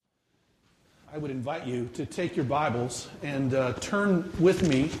I would invite you to take your Bibles and turn with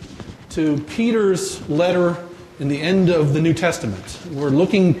me to Peter's letter in the end of the New Testament. We're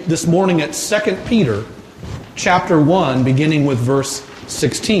looking this morning at 2 Peter chapter 1, beginning with verse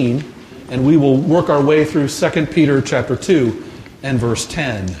 16, and we will work our way through 2 Peter chapter 2 and verse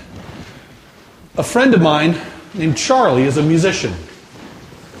 10. A friend of mine named Charlie is a musician.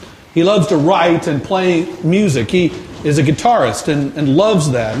 He loves to write and play music. He is a guitarist and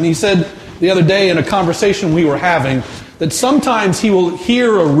loves that. And he said the other day in a conversation we were having that sometimes he will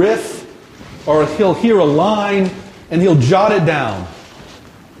hear a riff or he'll hear a line and he'll jot it down,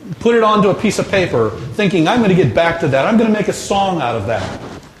 put it onto a piece of paper, thinking, I'm going to get back to that. I'm going to make a song out of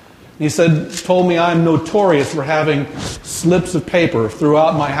that. He told me I'm notorious for having slips of paper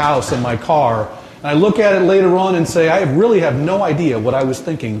throughout my house and my car. And I look at it later on and say, I really have no idea what I was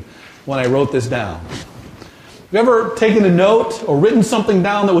thinking when I wrote this down. Have you ever taken a note or written something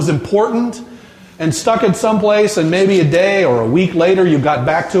down that was important and stuck it someplace and maybe a day or a week later you got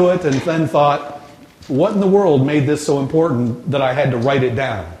back to it and then thought, what in the world made this so important that I had to write it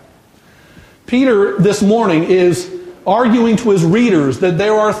down? Peter this morning is arguing to his readers that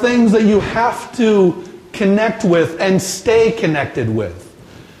there are things that you have to connect with and stay connected with.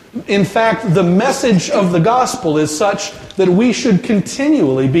 In fact, the message of the gospel is such that we should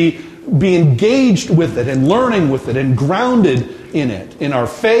continually be engaged with it and learning with it and grounded in it, in our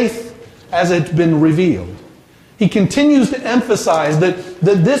faith as it's been revealed. He continues to emphasize that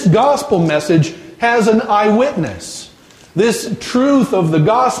this gospel message has an eyewitness. This truth of the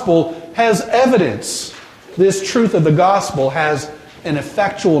gospel has evidence. This truth of the gospel has an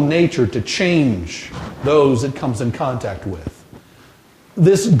effectual nature to change those it comes in contact with.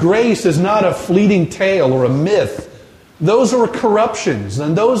 This grace is not a fleeting tale or a myth. Those are corruptions,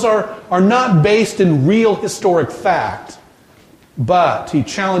 and those are not based in real historic fact. But he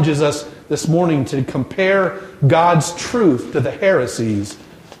challenges us this morning to compare God's truth to the heresies.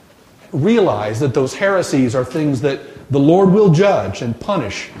 Realize that those heresies are things that the Lord will judge and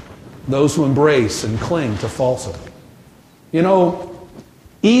punish those who embrace and cling to falsehood. You know,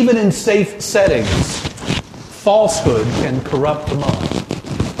 even in safe settings, falsehood can corrupt the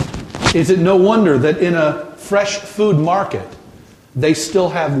mind. Is it no wonder that in a fresh food market, they still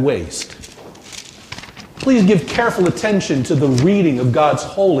have waste? Please give careful attention to the reading of God's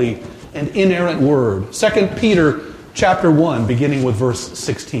holy and inerrant word. 2 Peter chapter 1, beginning with verse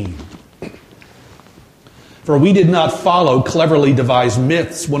 16. For we did not follow cleverly devised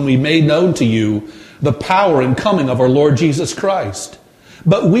myths when we made known to you the power and coming of our Lord Jesus Christ,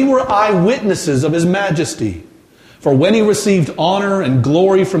 but we were eyewitnesses of His majesty. For when He received honor and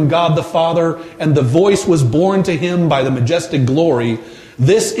glory from God the Father, and the voice was borne to Him by the majestic glory,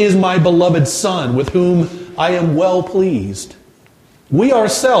 this is my beloved Son, with whom I am well pleased. We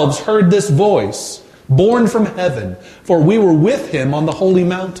ourselves heard this voice, born from heaven, for we were with Him on the holy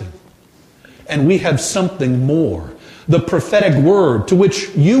mountain. And we have something more, the prophetic word, to which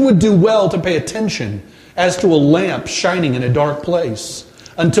you would do well to pay attention, as to a lamp shining in a dark place,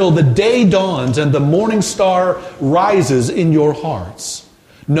 until the day dawns and the morning star rises in your hearts.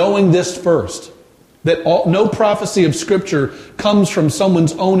 Knowing this first, that no prophecy of Scripture comes from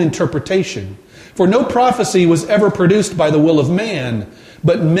someone's own interpretation. For no prophecy was ever produced by the will of man,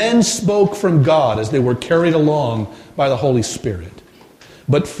 but men spoke from God as they were carried along by the Holy Spirit.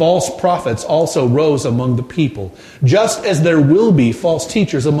 But false prophets also rose among the people, just as there will be false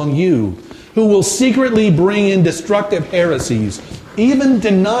teachers among you, who will secretly bring in destructive heresies, even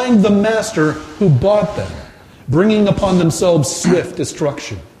denying the master who bought them, bringing upon themselves swift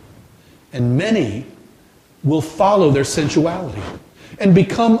destruction. And many will follow their sensuality, and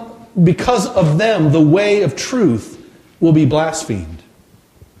because of them, the way of truth will be blasphemed.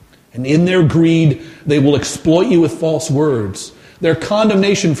 And in their greed, they will exploit you with false words. Their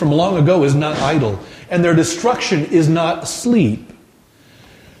condemnation from long ago is not idle, and their destruction is not asleep.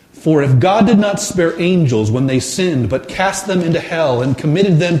 For if God did not spare angels when they sinned, but cast them into hell and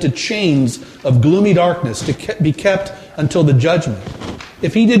committed them to chains of gloomy darkness to be kept until the judgment,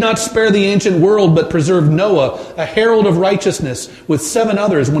 if He did not spare the ancient world, but preserved Noah, a herald of righteousness, with 7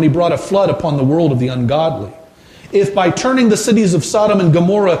 others when He brought a flood upon the world of the ungodly, if by turning the cities of Sodom and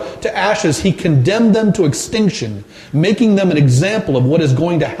Gomorrah to ashes, He condemned them to extinction, making them an example of what is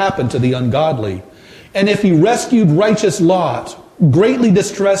going to happen to the ungodly, and if He rescued righteous Lot, greatly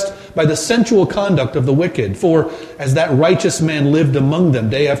distressed by the sensual conduct of the wicked, for as that righteous man lived among them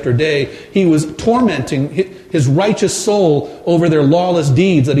day after day, he was tormenting his righteous soul over their lawless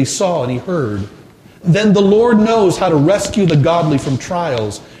deeds that he saw and he heard. Then the Lord knows how to rescue the godly from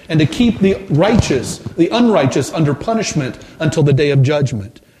trials and to keep the unrighteous under punishment until the day of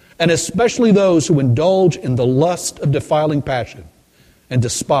judgment. and especially those who indulge in the lust of defiling passion and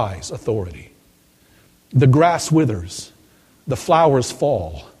despise authority. The grass withers, the flowers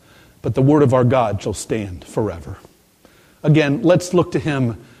fall, but the word of our God shall stand forever. Again, let's look to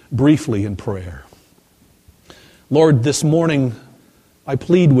him briefly in prayer. Lord, this morning I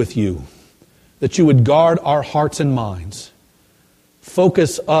plead with you that you would guard our hearts and minds.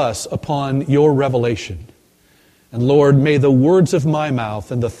 Focus us upon your revelation. And Lord, may the words of my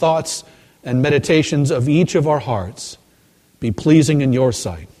mouth and the thoughts and meditations of each of our hearts be pleasing in your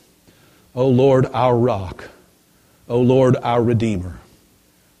sight. O Lord, our rock. O Lord, our Redeemer.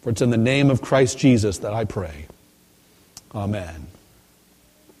 For it's in the name of Christ Jesus that I pray. Amen.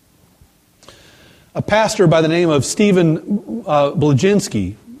 A pastor by the name of Stephen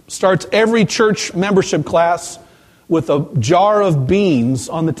Blazinski starts every church membership class with a jar of beans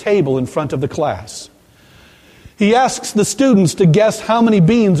on the table in front of the class. He asks the students to guess how many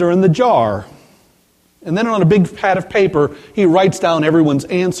beans are in the jar. And then on a big pad of paper, he writes down everyone's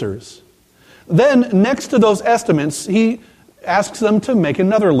answers. Then, next to those estimates, he asks them to make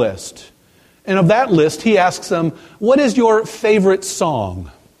another list. And of that list, he asks them, what is your favorite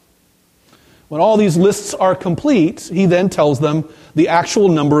song? When all these lists are complete, he then tells them the actual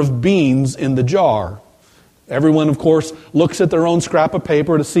number of beans in the jar. Everyone, of course, looks at their own scrap of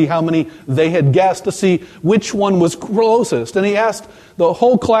paper to see how many they had guessed, to see which one was closest. And he asked the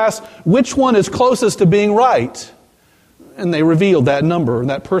whole class, which one is closest to being right? And they revealed that number,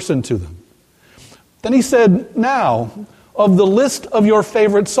 that person to them. Then he said, now, of the list of your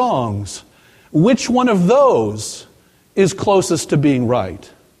favorite songs, which one of those is closest to being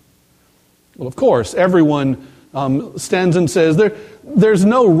right? Well, of course, everyone stands and says, there's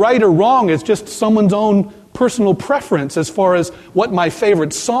no right or wrong. It's just someone's own personal preference as far as what my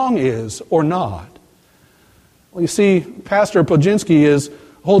favorite song is or not. Well, you see, Pastor Blazinski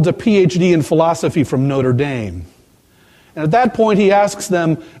holds a PhD in philosophy from Notre Dame. And at that point, he asks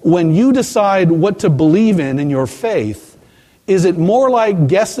them, when you decide what to believe in your faith, is it more like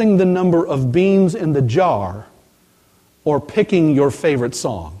guessing the number of beans in the jar or picking your favorite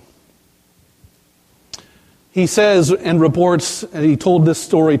song? He says and reports, and he told this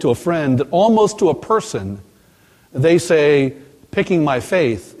story to a friend, that almost to a person, they say, picking my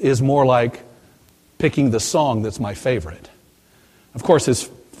faith is more like picking the song that's my favorite. Of course, his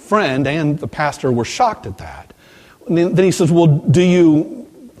friend and the pastor were shocked at that. And then he says, well, do you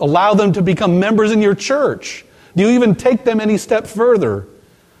allow them to become members in your church? Do you even take them any step further?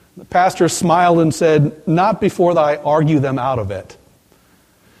 The pastor smiled and said, not before I argue them out of it.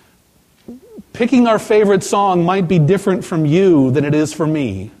 Picking our favorite song might be different from you than it is for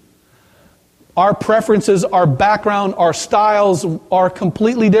me. Our preferences, our background, our styles are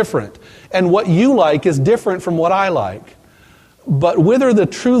completely different. And what you like is different from what I like. But whether the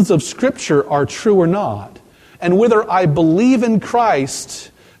truths of Scripture are true or not, and whether I believe in Christ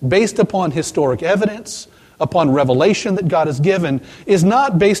based upon historic evidence, upon revelation that God has given, is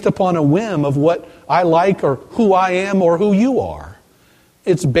not based upon a whim of what I like or who I am or who you are.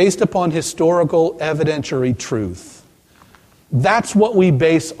 It's based upon historical evidentiary truth. That's what we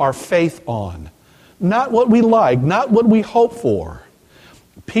base our faith on. Not what we like, not what we hope for.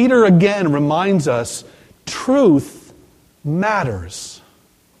 Peter again reminds us, truth matters.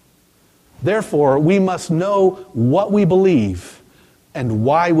 Therefore, we must know what we believe and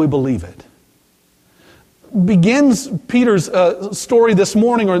why we believe it. Peter's story this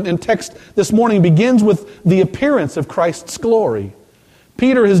morning, or in text this morning, begins with the appearance of Christ's glory.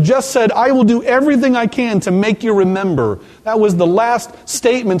 Peter has just said, I will do everything I can to make you remember. That was the last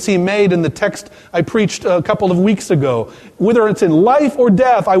statements he made in the text I preached a couple of weeks ago. Whether it's in life or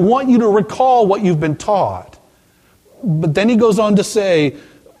death, I want you to recall what you've been taught. But then he goes on to say,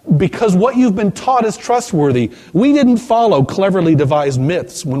 because what you've been taught is trustworthy. We didn't follow cleverly devised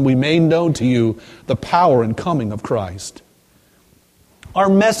myths when we made known to you the power and coming of Christ. Our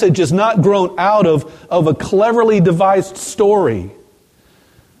message is not grown out of a cleverly devised story.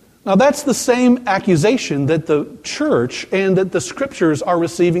 Now that's the same accusation that the church and that the Scriptures are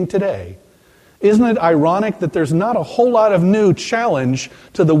receiving today. Isn't it ironic that there's not a whole lot of new challenge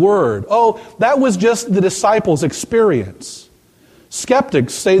to the Word? Oh, that was just the disciples' experience.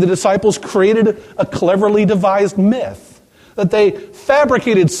 Skeptics say the disciples created a cleverly devised myth, that they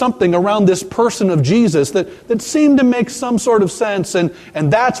fabricated something around this person of Jesus that seemed to make some sort of sense, and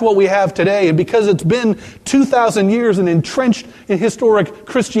that's what we have today. And because it's been 2,000 years and entrenched in historic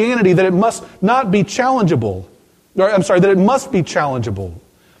Christianity, that it must not be challengeable. That it must be challengeable.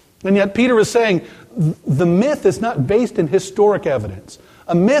 And yet Peter is saying the myth is not based in historic evidence.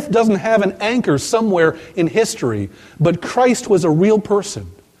 A myth doesn't have an anchor somewhere in history, but Christ was a real person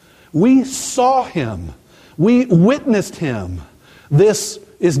We saw him. We witnessed him. This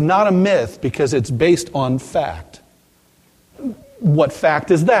is not a myth because it's based on fact. What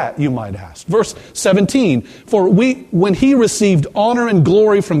fact is that, you might ask? Verse 17, for when he received honor and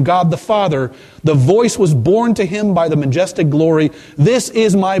glory from God the Father, the voice was borne to him by the majestic glory, this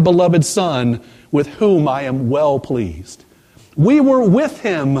is my beloved Son, with whom I am well pleased. We were with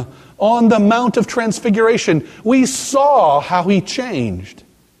him on the Mount of Transfiguration. We saw how he changed.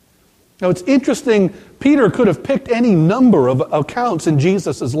 Now it's interesting, Peter could have picked any number of accounts in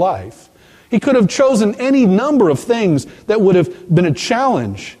Jesus' life. He could have chosen any number of things that would have been a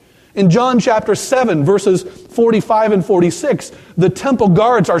challenge. In John chapter 7, verses 45 and 46, the temple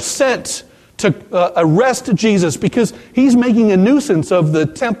guards are sent to arrest Jesus because he's making a nuisance of the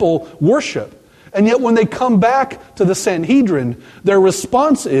temple worship. And yet when they come back to the Sanhedrin, their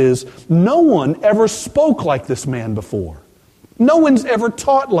response is, no one ever spoke like this man before. No one's ever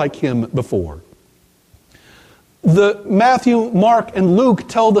taught like him before. Matthew, Mark, and Luke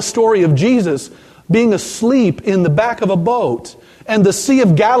tell the story of Jesus being asleep in the back of a boat. And the Sea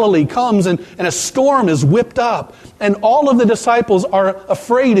of Galilee comes and a storm is whipped up. And all of the disciples are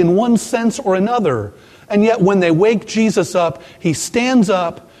afraid in one sense or another. And yet when they wake Jesus up, he stands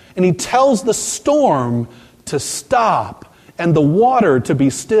up and he tells the storm to stop and the water to be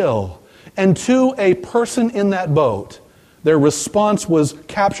still. And to a person in that boat, their response was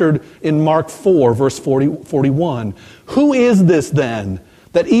captured in Mark 4, verse 41. Who is this then,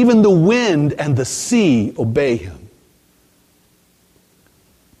 that even the wind and the sea obey him?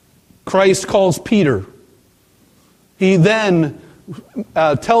 Christ calls Peter. He then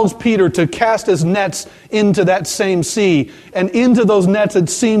tells Peter to cast his nets into that same sea. And into those nets it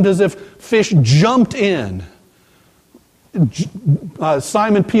seemed as if fish jumped in.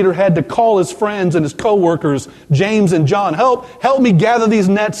 Simon Peter had to call his friends and his co-workers, James and John, help me gather these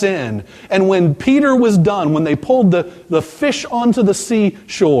nets in. And when Peter was done, when they pulled the fish onto the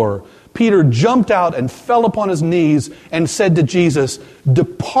seashore, Peter jumped out and fell upon his knees and said to Jesus,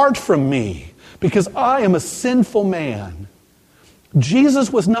 depart from me, because I am a sinful man.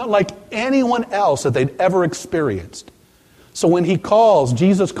 Jesus was not like anyone else that they'd ever experienced. So when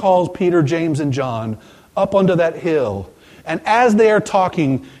Jesus calls Peter, James, and John up onto that hill. And as they are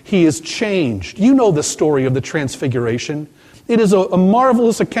talking, he is changed. You know the story of the Transfiguration. It is a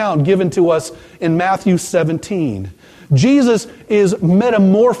marvelous account given to us in Matthew 17. Jesus is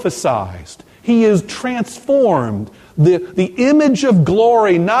metamorphosized. He is transformed. The image of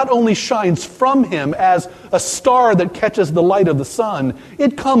glory not only shines from him as a star that catches the light of the sun,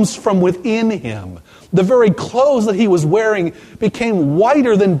 it comes from within him. The very clothes that he was wearing became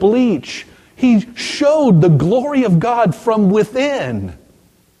whiter than bleach. He showed the glory of God from within.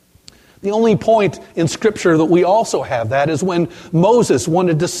 The only point in Scripture that we also have that is when Moses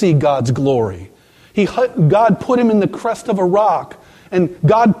wanted to see God's glory. God put him in the crest of a rock, and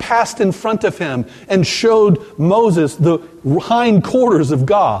God passed in front of him and showed Moses the hind quarters of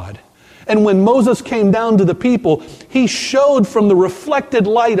God. And when Moses came down to the people, he showed from the reflected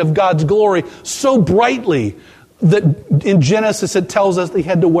light of God's glory so brightly that in Genesis it tells us they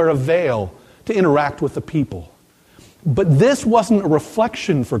had to wear a veil to interact with the people. But this wasn't a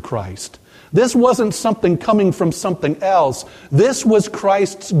reflection for Christ. This wasn't something coming from something else. This was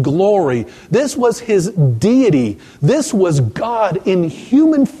Christ's glory. This was his deity. This was God in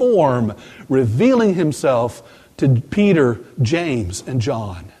human form revealing himself to Peter, James, and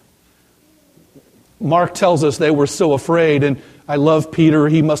John. Mark tells us they were so afraid, and I love Peter.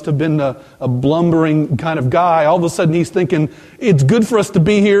 He must have been a blumbering kind of guy. All of a sudden he's thinking, it's good for us to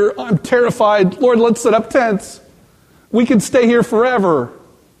be here. I'm terrified. Lord, let's set up tents. We can stay here forever.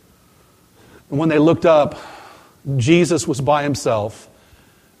 And when they looked up, Jesus was by himself,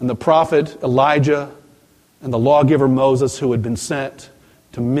 and the prophet Elijah and the lawgiver Moses, who had been sent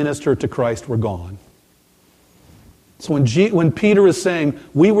to minister to Christ, were gone. So when Peter is saying,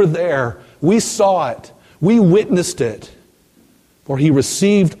 we were there, we saw it, we witnessed it, for he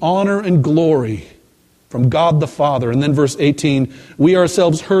received honor and glory from God the Father. And then verse 18, we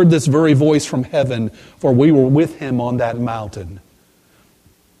ourselves heard this very voice from heaven, for we were with him on that mountain.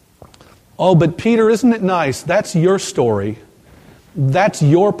 Oh, but Peter, isn't it nice? That's your story. That's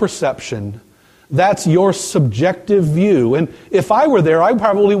your perception. That's your subjective view. And if I were there, I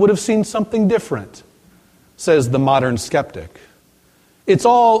probably would have seen something different, says the modern skeptic. It's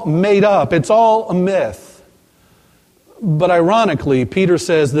all made up. It's all a myth. But ironically, Peter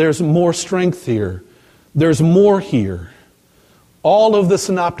says there's more strength here. There's more here. All of the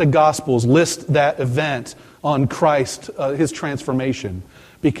synoptic gospels list that event on Christ, his transformation,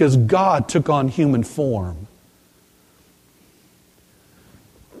 because God took on human form.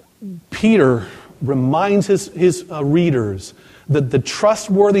 Peter reminds his readers that the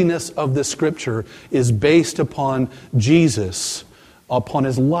trustworthiness of this Scripture is based upon Jesus, upon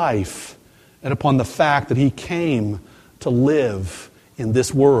his life, and upon the fact that he came to live in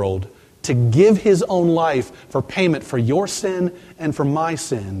this world, to give his own life for payment for your sin and for my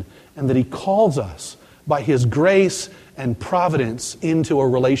sin, and that he calls us by his grace and providence into a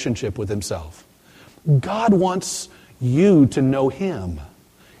relationship with himself. God wants you to know him.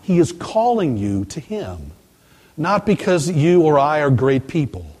 He is calling you to him. Not because you or I are great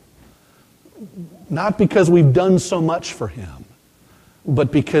people. Not because we've done so much for him.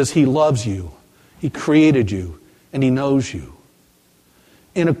 But because he loves you. He created you. And he knows you.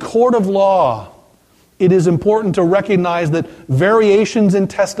 In a court of law, it is important to recognize that variations in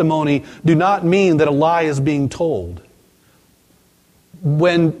testimony do not mean that a lie is being told.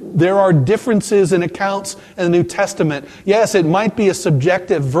 When there are differences in accounts in the New Testament, yes, it might be a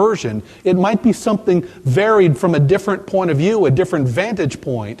subjective version. It might be something varied from a different point of view, a different vantage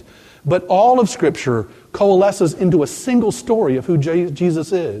point. But all of Scripture coalesces into a single story of who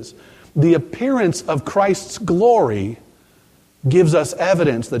Jesus is. The appearance of Christ's glory gives us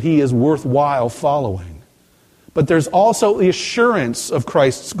evidence that he is worthwhile following. But there's also the assurance of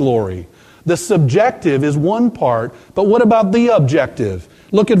Christ's glory. The subjective is one part, but what about the objective?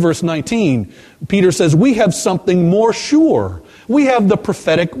 Look at verse 19. Peter says, we have something more sure. We have the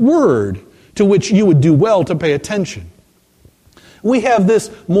prophetic word, to which you would do well to pay attention. We have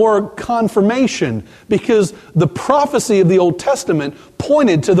this more confirmation because the prophecy of the Old Testament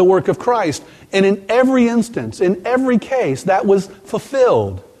pointed to the work of Christ. And in every instance, in every case, that was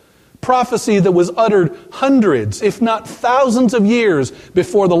fulfilled. Prophecy that was uttered hundreds, if not thousands of years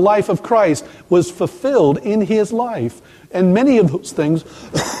before the life of Christ was fulfilled in his life. And many of those things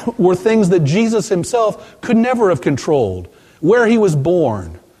were things that Jesus himself could never have controlled. Where he was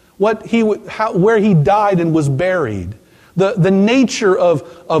born, where he died and was buried, the nature of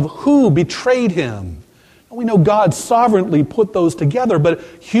who betrayed him. We know God sovereignly put those together, but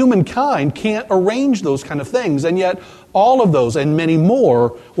humankind can't arrange those kind of things. And yet, all of those and many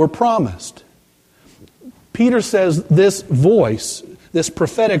more were promised. Peter says this voice, this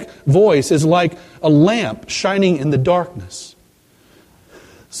prophetic voice, is like a lamp shining in the darkness.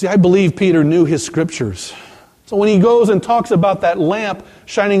 See, I believe Peter knew his Scriptures. So when he goes and talks about that lamp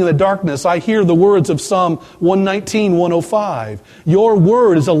shining in the darkness, I hear the words of Psalm 119, 105. Your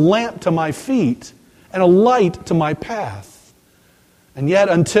word is a lamp to my feet and a light to my path. And yet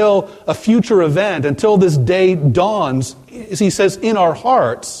until a future event, until this day dawns, as he says, in our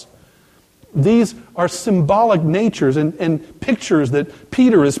hearts, these are symbolic natures and pictures that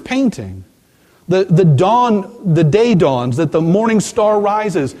Peter is painting. The day dawns, that the morning star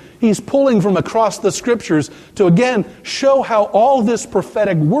rises. He's pulling from across the Scriptures to again show how all this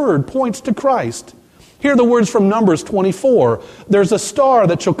prophetic word points to Christ. Hear the words from Numbers 24. There's a star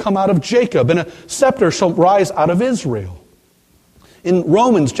that shall come out of Jacob, and a scepter shall rise out of Israel. In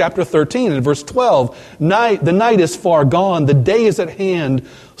Romans chapter 13 and verse 12, the night is far gone, the day is at hand,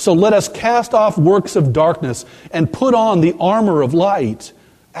 so let us cast off works of darkness and put on the armor of light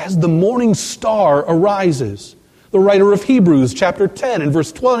as the morning star arises. The writer of Hebrews chapter 10 and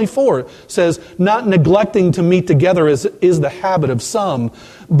verse 24 says, not neglecting to meet together as is the habit of some,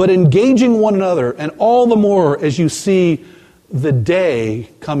 but engaging one another, and all the more as you see the day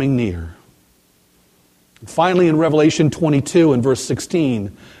coming near. Finally, in Revelation 22 and verse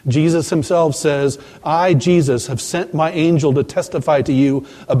 16, Jesus himself says, I, Jesus, have sent my angel to testify to you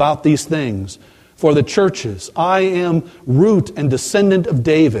about these things. For the churches, I am root and descendant of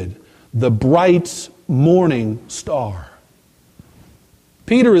David, the bright morning star.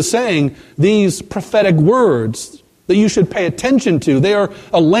 Peter is saying these prophetic words that you should pay attention to. They are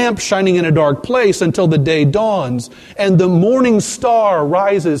a lamp shining in a dark place until the day dawns, and the morning star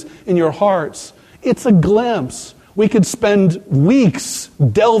rises in your hearts. It's a glimpse. We could spend weeks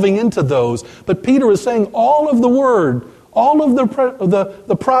delving into those. But Peter is saying all of the word, all of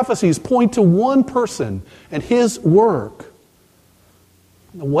the prophecies point to one person and his work.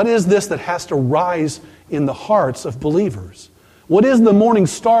 What is this that has to rise in the hearts of believers? What is the morning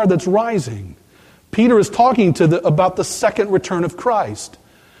star that's rising? Peter is talking about the second return of Christ.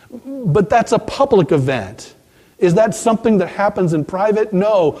 But that's a public event. Is that something that happens in private?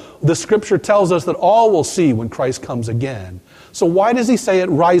 No. The Scripture tells us that all will see when Christ comes again. So why does he say it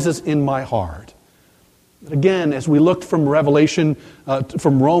rises in my heart? Again, as we looked from Revelation,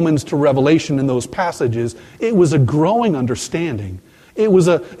 from Romans to Revelation in those passages, it was a growing understanding. It was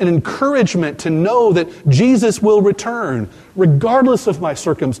an encouragement to know that Jesus will return, regardless of my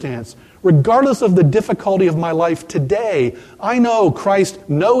circumstance, regardless of the difficulty of my life today. I know Christ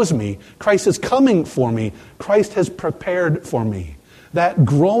knows me. Christ is coming for me. Christ has prepared for me. That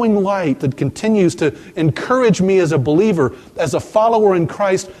growing light that continues to encourage me as a believer, as a follower in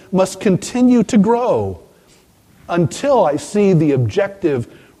Christ, must continue to grow until I see the objective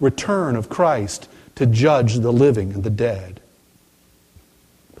return of Christ to judge the living and the dead.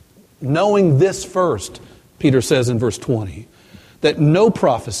 Knowing this first, Peter says in verse 20, that no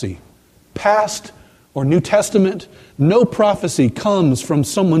prophecy, past or New Testament, no prophecy comes from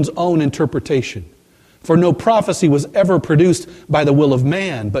someone's own interpretation. For no prophecy was ever produced by the will of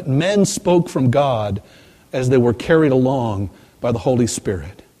man, but men spoke from God as they were carried along by the Holy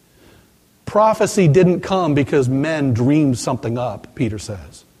Spirit. Prophecy didn't come because men dreamed something up, Peter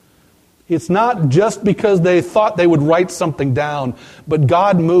says. It's not just because they thought they would write something down, but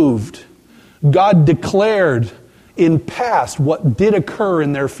God moved. God declared in past what did occur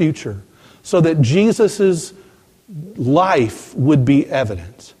in their future so that Jesus' life would be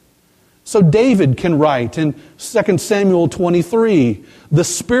evident. So David can write in 2 Samuel 23, "The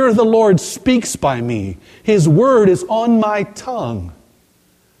Spirit of the Lord speaks by me. His word is on my tongue."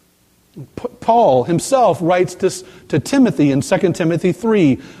 Paul himself writes this to Timothy in 2 Timothy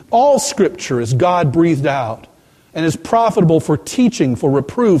 3. "All Scripture is God-breathed out and is profitable for teaching, for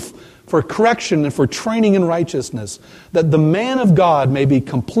reproof, for correction, and for training in righteousness, that the man of God may be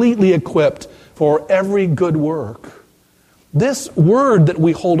completely equipped for every good work." This word that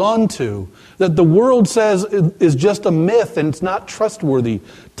we hold on to, that the world says is just a myth and it's not trustworthy,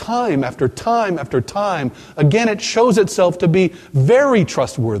 time after time after time, again it shows itself to be very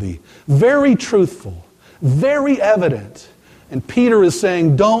trustworthy, very truthful, very evident. And Peter is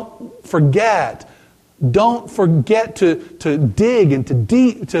saying, don't forget to dig and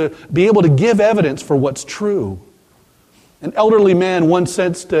to be able to give evidence for what's true. An elderly man once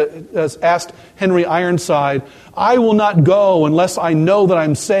asked Henry Ironside, "I will not go unless I know that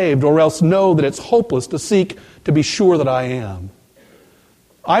I'm saved, or else know that it's hopeless to seek to be sure that I am.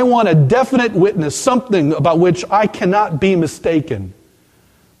 I want a definite witness, something about which I cannot be mistaken."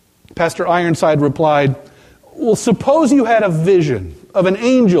 Pastor Ironside replied, "Well, suppose you had a vision of an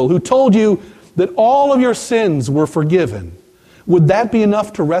angel who told you that all of your sins were forgiven. Would that be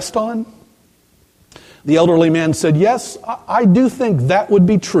enough to rest on?" The elderly man said, "Yes, I do think that would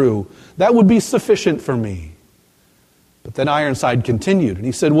be true. That would be sufficient for me." But then Ironside continued, and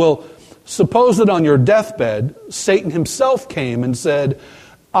he said, "Well, suppose that on your deathbed, Satan himself came and said,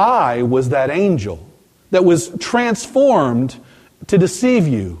 'I was that angel that was transformed to deceive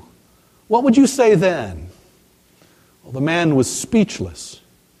you.' What would you say then?" Well, the man was speechless.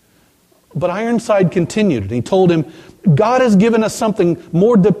 But Ironside continued, and he told him, "God has given us something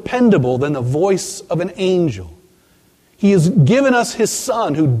more dependable than the voice of an angel. He has given us His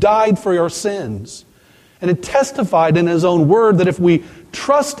Son who died for our sins, and it testified in His own word that if we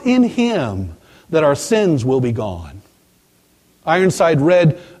trust in Him, that our sins will be gone." Ironside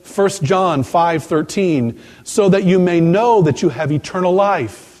read 1 John 5:13, "so that you may know that you have eternal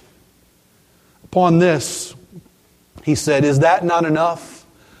life." Upon this, he said, "Is that not enough?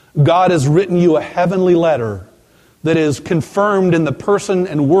 God has written you a heavenly letter that is confirmed in the person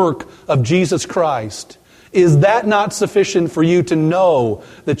and work of Jesus Christ. Is that not sufficient for you to know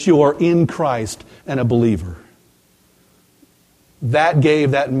that you are in Christ and a believer?" That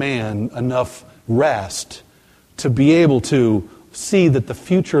gave that man enough rest to be able to see that the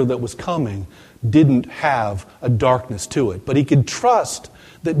future that was coming didn't have a darkness to it. But he could trust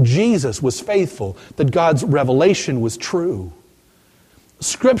that Jesus was faithful, that God's revelation was true.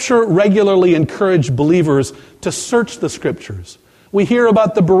 Scripture regularly encouraged believers to search the Scriptures. We hear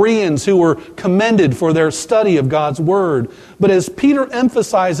about the Bereans who were commended for their study of God's Word. But as Peter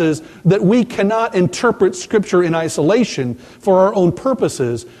emphasizes that we cannot interpret Scripture in isolation for our own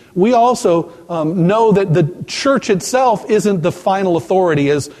purposes, we also know that the church itself isn't the final authority,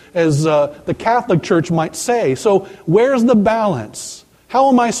 as the Catholic Church might say. So where's the balance? How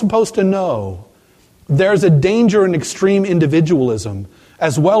am I supposed to know? There's a danger in extreme individualism,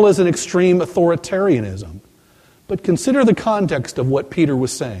 as well as an extreme authoritarianism. But consider the context of what Peter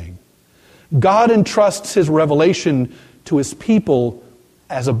was saying. God entrusts His revelation to His people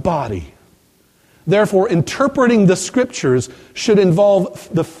as a body. Therefore, interpreting the Scriptures should involve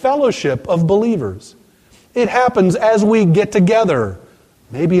the fellowship of believers. It happens as we get together,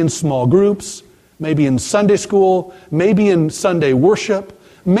 maybe in small groups, maybe in Sunday school, maybe in Sunday worship,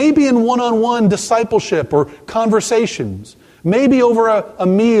 maybe in one-on-one discipleship or conversations, maybe over a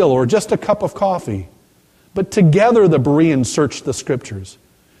meal or just a cup of coffee. But together the Bereans searched the Scriptures.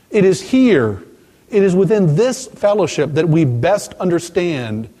 It is here, it is within this fellowship that we best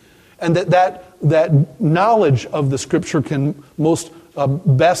understand, and that knowledge of the Scripture can most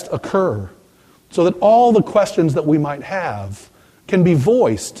best occur, so that all the questions that we might have can be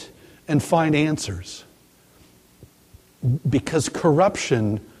voiced and find answers. Because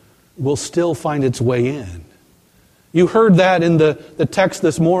corruption will still find its way in. You heard that in the text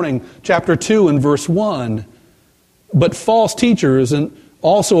this morning, chapter 2 and verse 1. But false teachers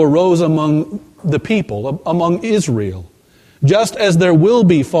also arose among the people, among Israel, just as there will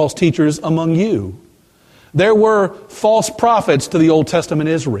be false teachers among you. There were false prophets to the Old Testament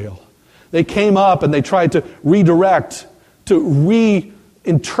Israel. They came up and they tried to redirect, to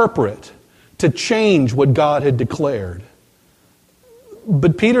reinterpret, to change what God had declared.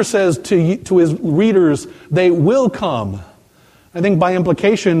 But Peter says to his readers, they will come. I think by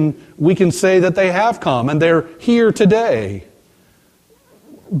implication, we can say that they have come and they're here today.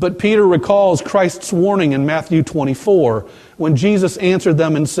 But Peter recalls Christ's warning in Matthew 24 when Jesus answered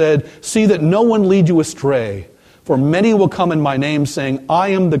them and said, "See that no one lead you astray, for many will come in my name saying, 'I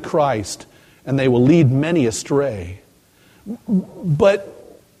am the Christ,' and they will lead many astray."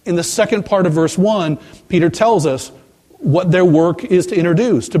 But in the second part of verse 1, Peter tells us what their work is to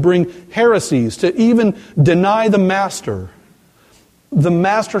introduce, to bring heresies, to even deny the master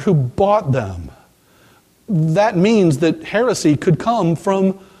who bought them. That means that heresy could come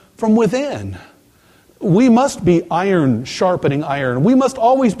from within. We must be iron sharpening iron. We must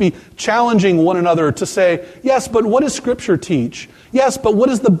always be challenging one another to say, yes, but what does Scripture teach? Yes, but what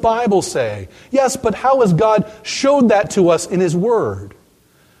does the Bible say? Yes, but how has God showed that to us in His Word?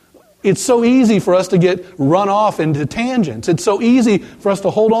 It's so easy for us to get run off into tangents. It's so easy for us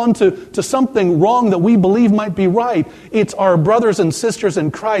to hold on to something wrong that we believe might be right. It's our brothers and sisters in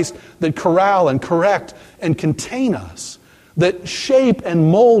Christ that corral and correct and contain us, that shape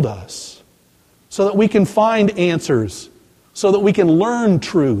and mold us so that we can find answers, so that we can learn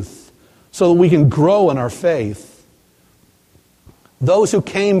truth, so that we can grow in our faith. Those who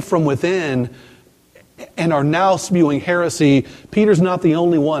came from within and are now spewing heresy, Peter's not the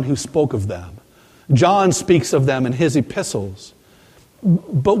only one who spoke of them. John speaks of them in his epistles.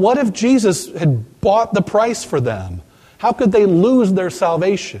 But what if Jesus had bought the price for them? How could they lose their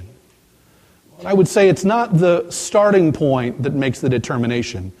salvation? I would say it's not the starting point that makes the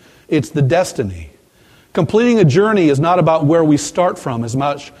determination. It's the destiny. Completing a journey is not about where we start from as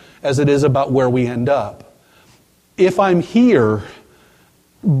much as it is about where we end up. If I'm here,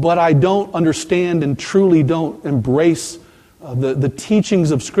 but I don't understand and truly don't embrace the teachings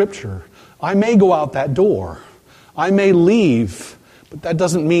of Scripture, I may go out that door. I may leave, but that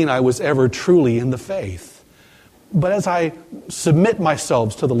doesn't mean I was ever truly in the faith. But as I submit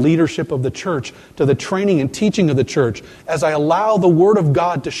myself to the leadership of the church, to the training and teaching of the church, as I allow the Word of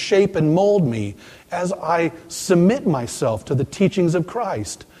God to shape and mold me, as I submit myself to the teachings of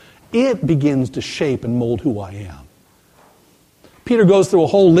Christ, it begins to shape and mold who I am. Peter goes through a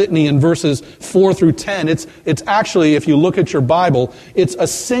whole litany in verses 4 through 10. It's actually, if you look at your Bible, it's a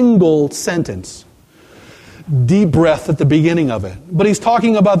single sentence. Deep breath at the beginning of it. But he's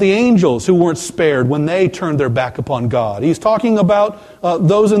talking about the angels who weren't spared when they turned their back upon God. He's talking about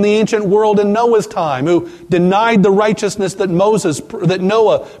those in the ancient world in Noah's time who denied the righteousness that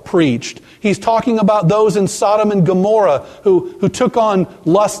Noah preached. He's talking about those in Sodom and Gomorrah who took on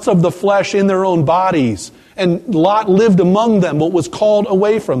lusts of the flesh in their own bodies. And Lot lived among them, but was called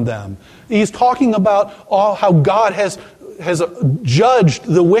away from them. He's talking about how God has judged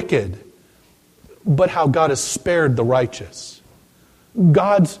the wicked, but how God has spared the righteous.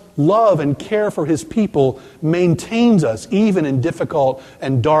 God's love and care for His people maintains us even in difficult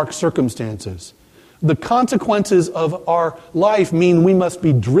and dark circumstances. The consequences of our life mean we must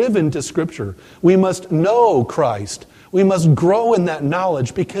be driven to Scripture. We must know Christ. We must grow in that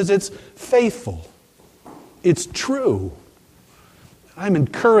knowledge because it's faithful. It's true. I'm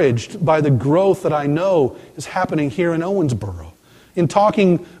encouraged by the growth that I know is happening here in Owensboro. In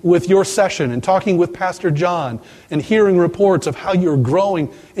talking with your session and talking with Pastor John and hearing reports of how you're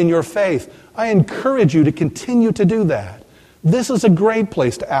growing in your faith, I encourage you to continue to do that. This is a great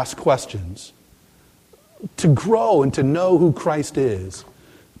place to ask questions, to grow and to know who Christ is,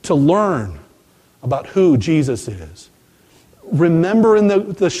 to learn about who Jesus is. Remember in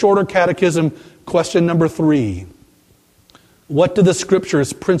the shorter catechism, question number 3, what do the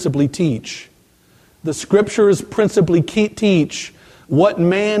Scriptures principally teach? The Scriptures principally teach what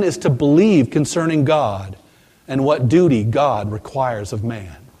man is to believe concerning God and what duty God requires of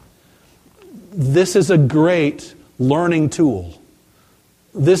man. This is a great learning tool.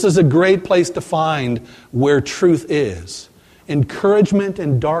 This is a great place to find where truth is. Encouragement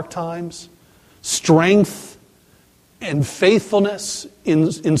in dark times, strength and faithfulness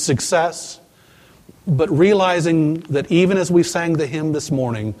in success, but realizing that even as we sang the hymn this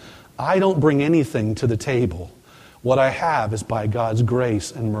morning, I don't bring anything to the table. What I have is by God's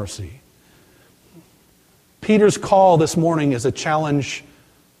grace and mercy. Peter's call this morning is a challenge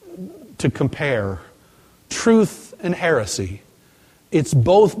to compare truth and heresy. It's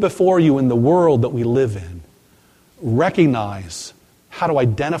both before you in the world that we live in. Recognize how to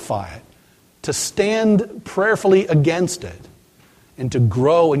identify it, to stand prayerfully against it, and to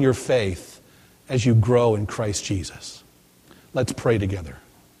grow in your faith as you grow in Christ Jesus. Let's pray together.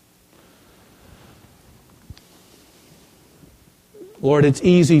 Lord, it's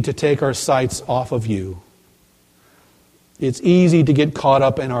easy to take our sights off of you. It's easy to get caught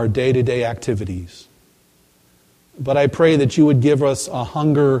up in our day-to-day activities. But I pray that you would give us a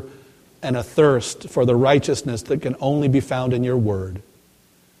hunger and a thirst for the righteousness that can only be found in your word.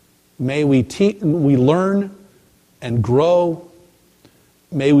 May we learn and grow.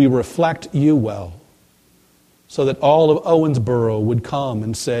 May we reflect you well, so that all of Owensboro would come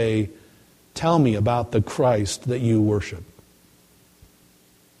and say, tell me about the Christ that you worship.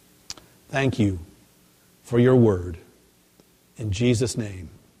 Thank you for your word. In Jesus' name,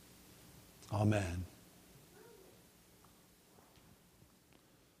 amen.